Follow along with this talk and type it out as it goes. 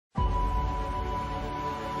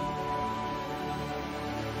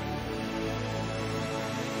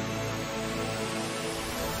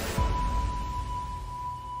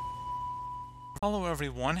Hello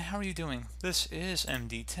everyone, how are you doing? This is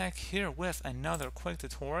MD Tech here with another quick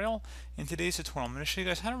tutorial. In today's tutorial, I'm going to show you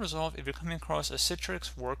guys how to resolve if you're coming across a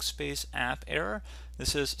Citrix Workspace App error.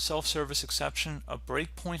 This is self-service exception. A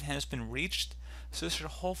breakpoint has been reached. So this should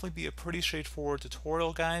hopefully be a pretty straightforward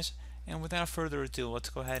tutorial, guys. And without further ado, let's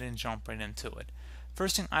go ahead and jump right into it.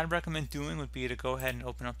 First thing I'd recommend doing would be to go ahead and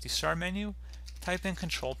open up the Start menu, type in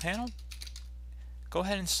Control Panel. Go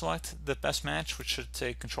ahead and select the best match, which should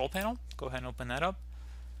say Control Panel. Go ahead and open that up.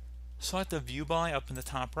 Select the View By up in the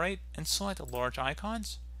top right and select Large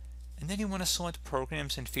Icons. And then you want to select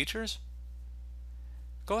Programs and Features.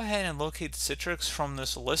 Go ahead and locate Citrix from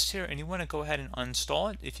this list here, and you want to go ahead and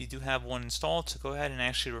uninstall it if you do have one installed. So go ahead and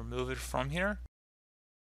actually remove it from here.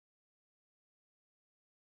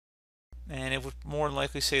 And it would more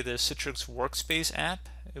likely say the Citrix Workspace App.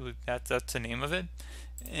 That's the name of it.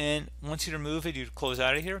 And once you remove it, you'd close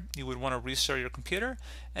out of here. You would want to restart your computer,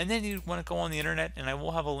 and then you'd want to go on the internet, and I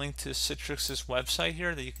will have a link to Citrix's website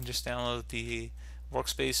here that you can just download the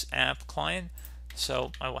Workspace App client.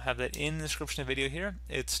 So I will have that in the description of the video here.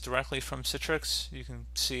 It's directly from Citrix. You can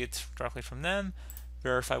see it's directly from them.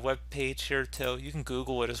 Verify web page here too. You can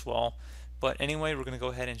Google it as well. But anyway, we're going to go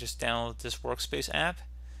ahead and just download this Workspace app.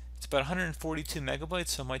 It's about 142 megabytes,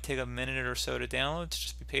 so it might take a minute or so to download, so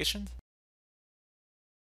just be patient.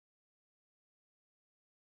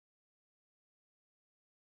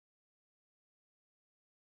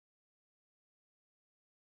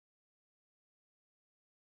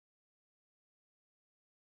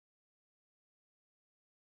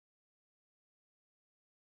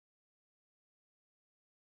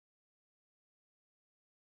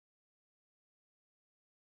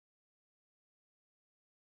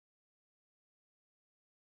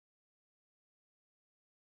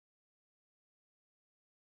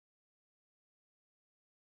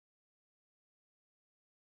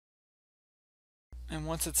 And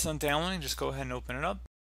once it's done downloading, just go ahead and open it up.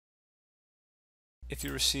 If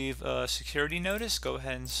you receive a security notice, go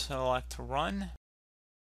ahead and select Run.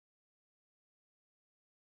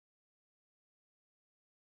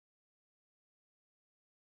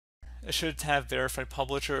 It should have Verified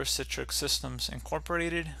Publisher, Citrix Systems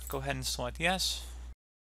Incorporated. Go ahead and select Yes.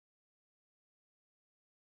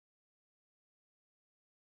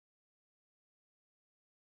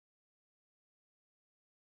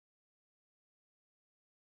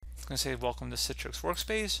 It's going to say Welcome to Citrix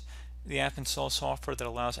Workspace. The app installs software that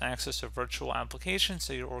allows access to virtual applications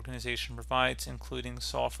that your organization provides, including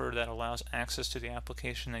software that allows access to the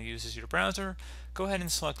application that uses your browser. Go ahead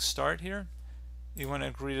and select Start here. You want to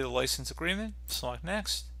agree to the license agreement, select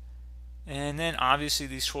Next. And then obviously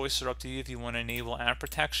these choices are up to you if you want to enable app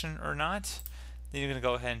protection or not. Then you're going to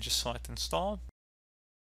go ahead and just select Install.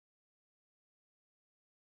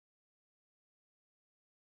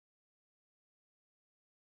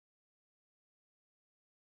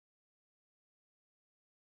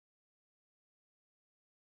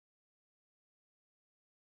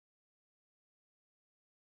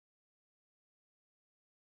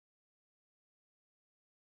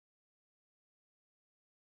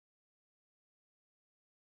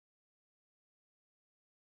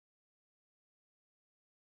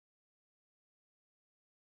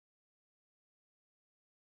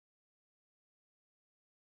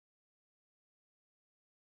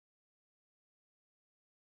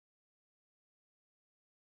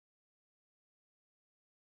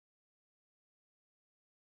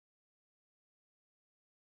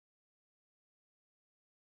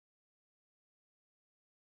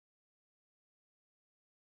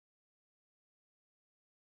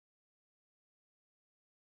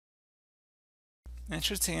 And it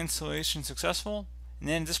should say installation successful. And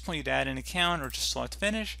then at this point you'd add an account or just select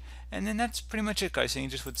finish. And then that's pretty much it, guys. And you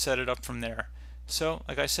just would set it up from there. So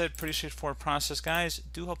like I said, pretty straightforward process, guys.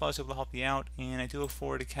 Do hope I was able to help you out. And I do look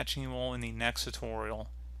forward to catching you all in the next tutorial.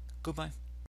 Goodbye.